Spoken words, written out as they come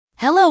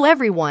Hello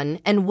everyone,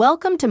 and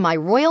welcome to my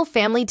Royal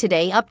Family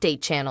Today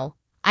update channel.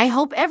 I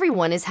hope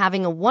everyone is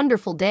having a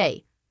wonderful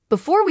day.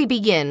 Before we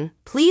begin,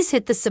 please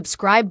hit the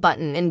subscribe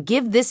button and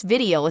give this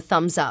video a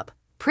thumbs up.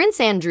 Prince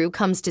Andrew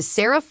comes to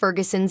Sarah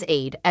Ferguson's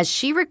aid as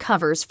she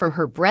recovers from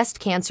her breast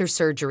cancer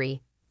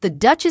surgery. The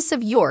Duchess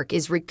of York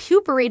is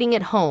recuperating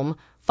at home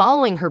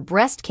following her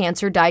breast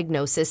cancer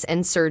diagnosis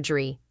and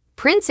surgery.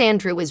 Prince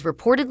Andrew is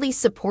reportedly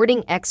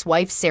supporting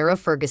ex-wife Sarah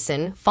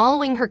Ferguson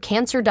following her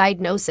cancer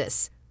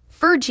diagnosis.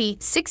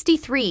 Fergie,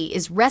 63,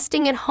 is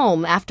resting at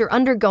home after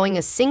undergoing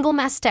a single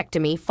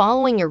mastectomy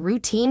following a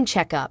routine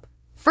checkup.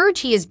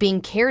 Fergie is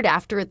being cared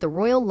after at the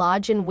Royal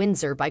Lodge in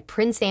Windsor by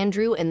Prince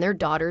Andrew and their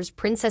daughters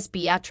Princess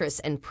Beatrice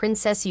and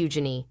Princess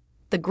Eugenie.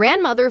 The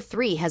grandmother of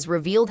three has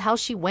revealed how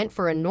she went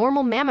for a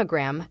normal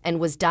mammogram and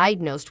was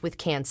diagnosed with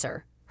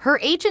cancer. Her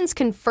agents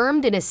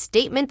confirmed in a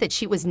statement that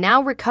she was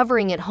now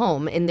recovering at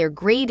home in their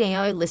Grade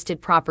A listed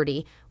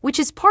property, which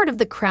is part of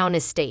the Crown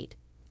Estate.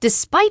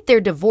 Despite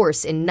their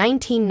divorce in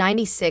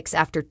 1996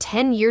 after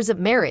 10 years of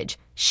marriage,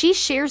 she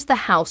shares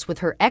the house with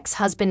her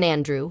ex-husband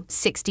Andrew,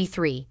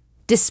 63.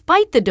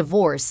 Despite the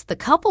divorce, the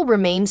couple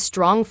remain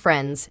strong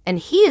friends, and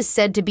he is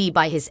said to be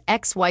by his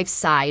ex-wife's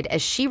side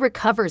as she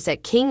recovers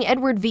at King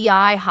Edward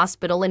VI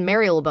Hospital in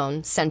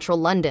Marylebone, central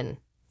London.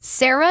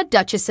 Sarah,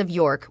 Duchess of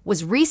York,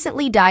 was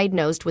recently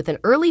diagnosed with an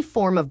early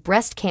form of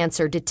breast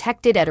cancer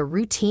detected at a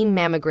routine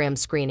mammogram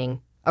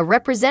screening. A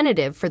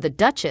representative for the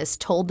Duchess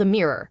told the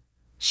Mirror.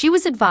 She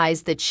was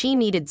advised that she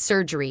needed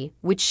surgery,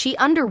 which she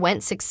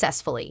underwent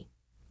successfully.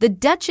 The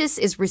Duchess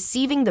is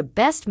receiving the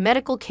best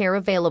medical care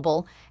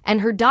available,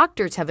 and her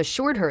doctors have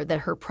assured her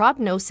that her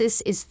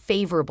prognosis is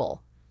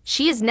favorable.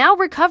 She is now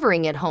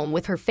recovering at home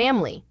with her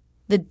family.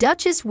 The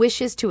Duchess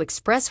wishes to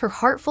express her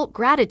heartfelt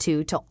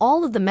gratitude to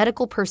all of the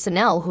medical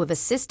personnel who have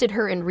assisted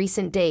her in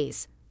recent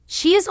days.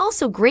 She is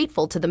also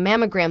grateful to the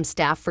mammogram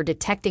staff for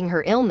detecting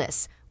her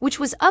illness, which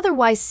was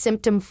otherwise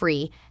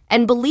symptom-free,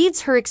 and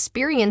believes her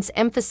experience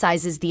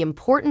emphasizes the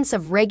importance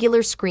of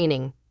regular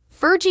screening.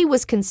 Fergie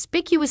was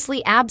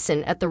conspicuously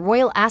absent at the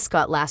Royal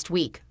Ascot last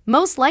week,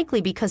 most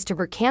likely because of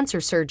her cancer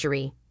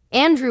surgery.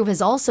 Andrew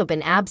has also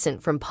been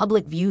absent from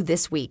public view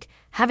this week,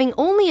 having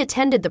only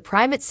attended the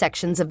private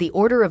sections of the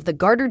Order of the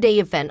Garter Day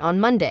event on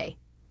Monday.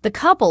 The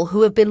couple,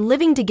 who have been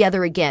living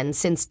together again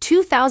since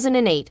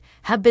 2008,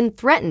 have been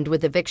threatened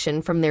with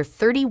eviction from their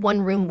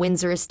 31-room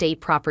Windsor estate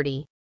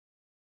property.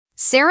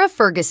 Sarah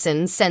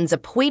Ferguson sends a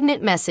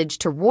poignant message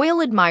to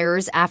royal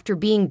admirers after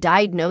being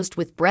diagnosed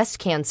with breast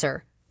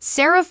cancer.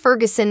 Sarah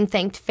Ferguson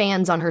thanked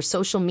fans on her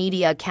social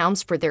media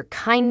accounts for their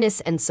kindness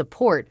and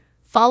support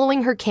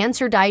following her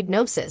cancer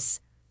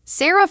diagnosis.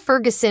 Sarah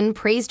Ferguson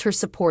praised her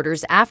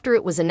supporters after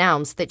it was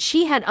announced that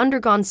she had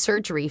undergone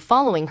surgery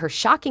following her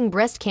shocking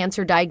breast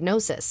cancer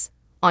diagnosis.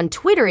 On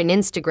Twitter and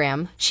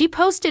Instagram, she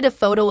posted a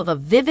photo of a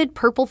vivid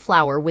purple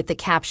flower with the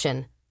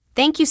caption,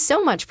 "Thank you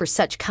so much for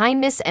such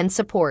kindness and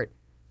support."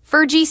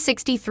 Fergie,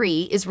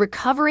 63, is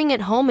recovering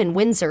at home in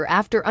Windsor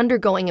after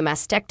undergoing a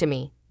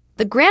mastectomy.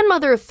 The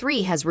grandmother of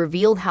three has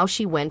revealed how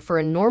she went for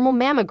a normal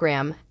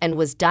mammogram and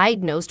was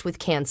diagnosed with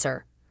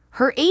cancer.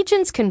 Her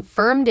agents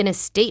confirmed in a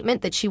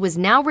statement that she was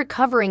now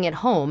recovering at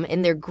home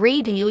in their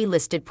Grade A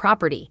listed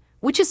property,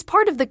 which is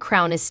part of the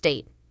Crown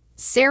Estate.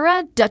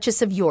 Sarah,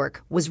 Duchess of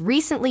York, was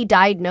recently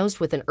diagnosed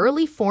with an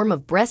early form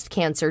of breast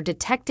cancer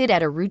detected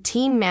at a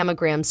routine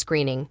mammogram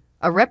screening.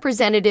 A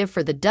representative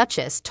for the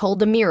Duchess told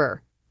the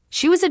Mirror.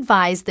 She was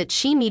advised that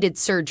she needed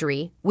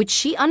surgery, which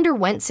she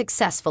underwent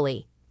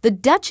successfully. The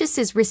Duchess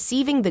is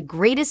receiving the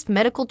greatest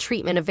medical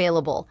treatment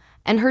available,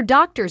 and her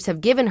doctors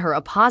have given her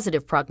a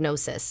positive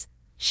prognosis.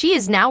 She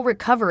is now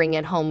recovering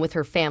at home with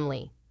her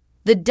family.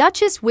 The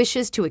Duchess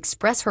wishes to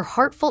express her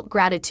heartfelt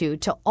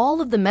gratitude to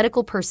all of the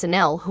medical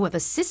personnel who have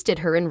assisted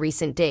her in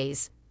recent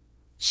days.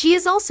 She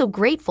is also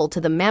grateful to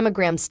the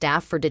mammogram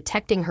staff for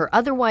detecting her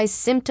otherwise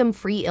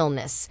symptom-free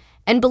illness,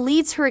 and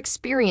believes her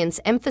experience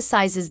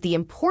emphasizes the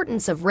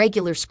importance of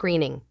regular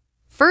screening.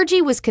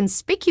 Fergie was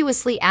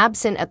conspicuously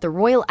absent at the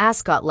Royal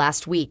Ascot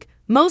last week,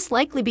 most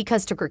likely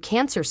because of her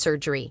cancer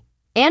surgery.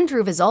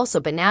 Andrew has also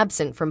been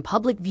absent from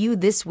public view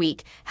this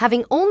week,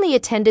 having only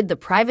attended the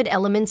private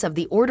elements of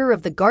the Order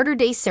of the Garter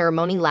Day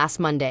ceremony last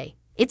Monday.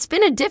 It's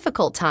been a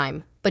difficult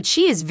time, but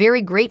she is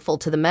very grateful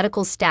to the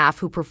medical staff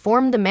who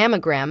performed the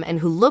mammogram and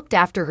who looked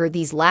after her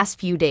these last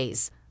few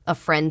days, a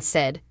friend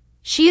said.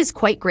 She is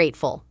quite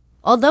grateful.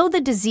 Although the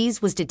disease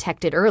was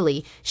detected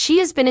early, she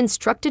has been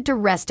instructed to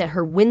rest at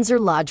her Windsor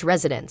Lodge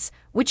residence,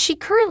 which she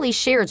currently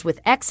shares with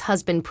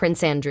ex-husband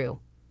Prince Andrew.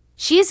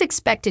 She is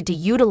expected to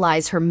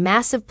utilize her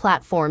massive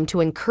platform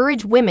to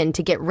encourage women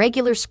to get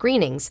regular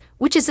screenings,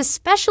 which is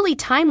especially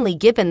timely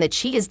given that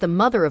she is the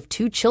mother of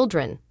two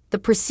children. The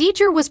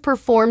procedure was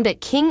performed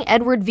at King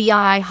Edward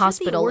VI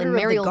Hospital in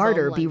Marylebone. Should the Order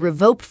of the Garter be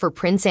revoked for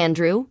Prince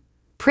Andrew?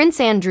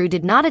 Prince Andrew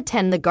did not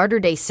attend the Garter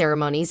Day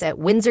ceremonies at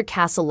Windsor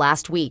Castle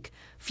last week,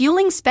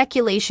 fueling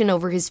speculation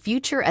over his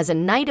future as a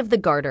Knight of the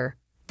Garter.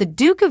 The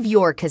Duke of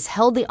York has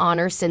held the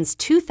honor since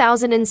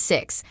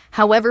 2006,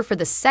 however, for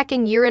the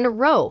second year in a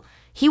row,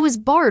 he was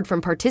barred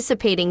from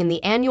participating in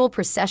the annual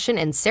procession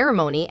and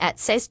ceremony at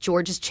St.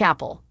 George's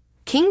Chapel.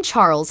 King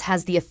Charles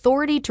has the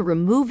authority to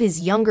remove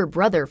his younger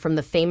brother from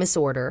the famous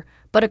order,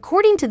 but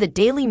according to the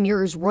Daily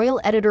Mirror's royal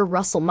editor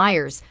Russell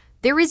Myers,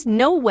 there is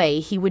no way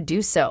he would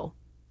do so.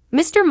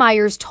 Mr.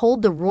 Myers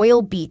told the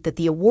Royal Beat that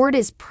the award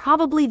is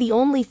probably the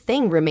only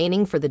thing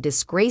remaining for the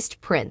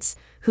disgraced prince,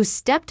 who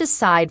stepped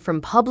aside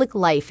from public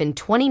life in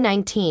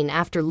 2019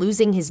 after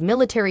losing his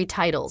military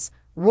titles,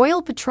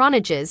 royal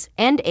patronages,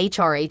 and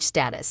HRH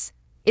status.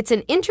 It's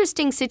an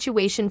interesting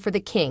situation for the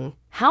king,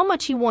 how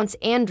much he wants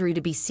Andrew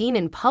to be seen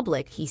in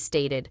public, he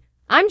stated.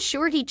 I'm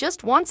sure he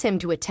just wants him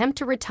to attempt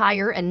to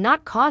retire and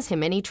not cause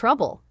him any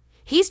trouble.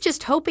 He's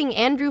just hoping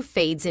Andrew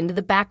fades into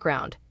the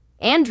background.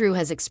 Andrew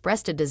has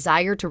expressed a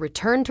desire to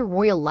return to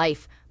royal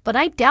life, but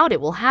I doubt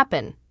it will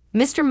happen.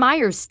 Mr.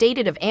 Myers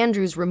stated of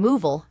Andrew's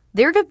removal,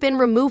 there have been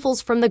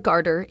removals from the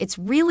garter, it's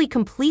really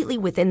completely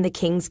within the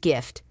king's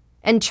gift.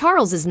 And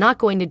Charles is not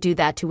going to do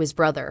that to his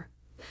brother.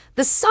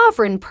 The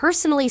sovereign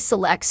personally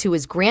selects who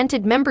is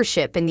granted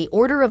membership in the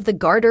Order of the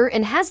Garter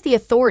and has the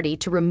authority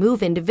to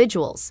remove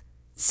individuals.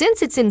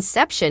 Since its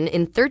inception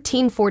in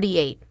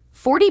 1348,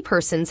 40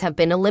 persons have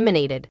been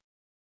eliminated.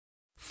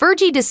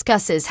 Fergie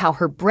discusses how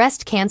her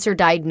breast cancer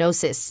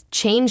diagnosis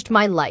changed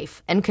my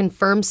life and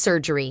confirmed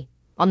surgery.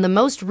 On the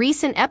most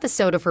recent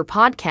episode of her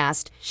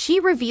podcast, she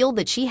revealed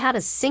that she had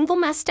a single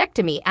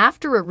mastectomy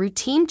after a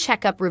routine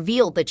checkup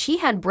revealed that she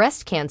had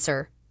breast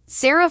cancer.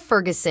 Sarah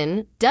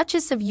Ferguson,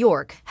 Duchess of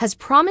York, has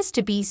promised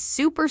to be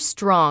super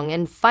strong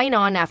and fight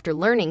on after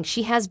learning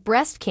she has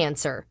breast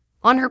cancer.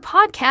 On her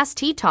podcast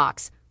Tea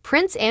Talks,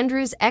 Prince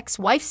Andrew's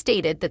ex-wife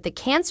stated that the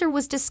cancer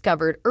was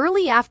discovered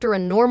early after a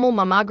normal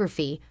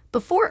mammography,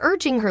 before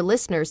urging her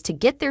listeners to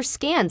get their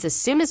scans as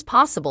soon as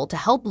possible to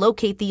help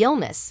locate the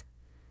illness.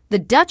 The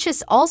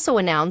Duchess also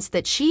announced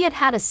that she had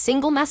had a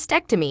single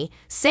mastectomy,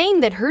 saying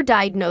that her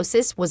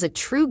diagnosis was a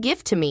true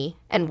gift to me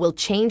and will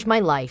change my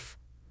life.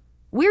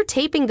 We're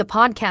taping the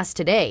podcast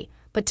today,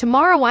 but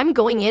tomorrow I'm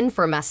going in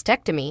for a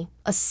mastectomy,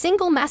 a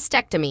single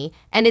mastectomy,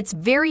 and it's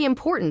very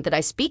important that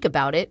I speak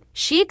about it,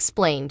 she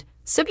explained,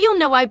 so you'll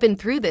know I've been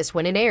through this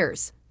when it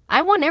airs.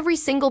 I want every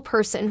single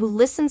person who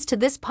listens to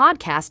this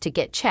podcast to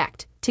get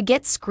checked, to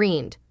get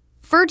screened.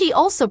 Fergie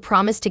also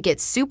promised to get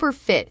super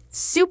fit,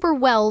 super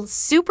well,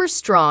 super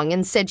strong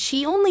and said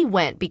she only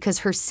went because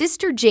her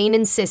sister Jane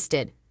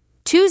insisted.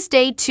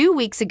 Tuesday, 2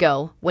 weeks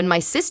ago, when my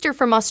sister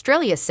from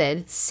Australia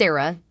said,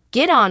 "Sarah,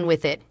 get on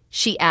with it,"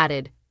 she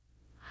added.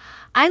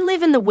 I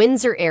live in the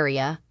Windsor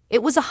area.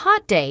 It was a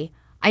hot day.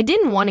 I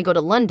didn't want to go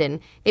to London.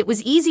 It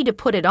was easy to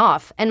put it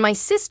off, and my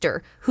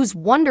sister, who's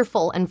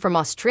wonderful and from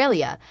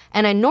Australia,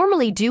 and I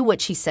normally do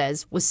what she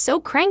says, was so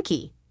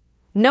cranky.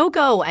 "No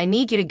go, I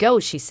need you to go,"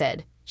 she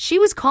said. She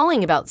was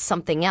calling about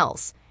something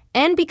else,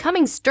 and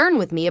becoming stern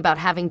with me about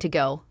having to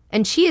go,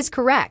 and she is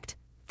correct.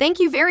 Thank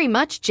you very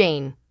much,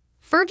 Jane.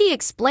 Fergie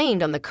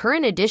explained on the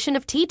current edition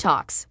of Tea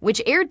Talks,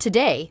 which aired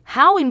today,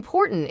 how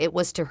important it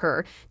was to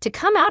her to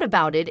come out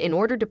about it in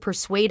order to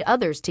persuade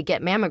others to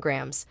get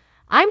mammograms.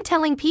 I'm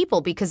telling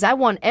people because I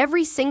want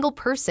every single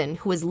person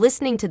who is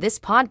listening to this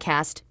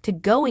podcast to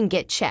go and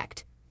get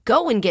checked.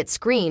 Go and get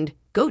screened.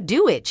 Go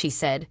do it, she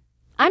said.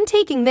 I'm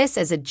taking this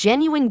as a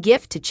genuine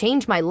gift to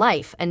change my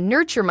life and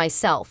nurture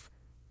myself.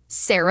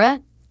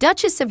 Sarah,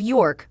 Duchess of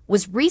York,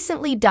 was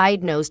recently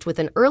diagnosed with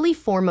an early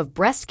form of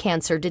breast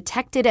cancer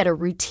detected at a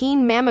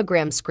routine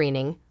mammogram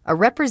screening, a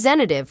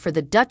representative for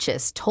the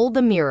Duchess told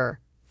the Mirror.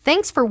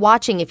 Thanks for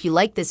watching. If you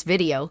like this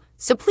video,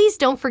 so please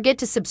don't forget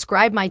to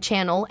subscribe my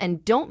channel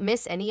and don't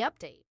miss any update.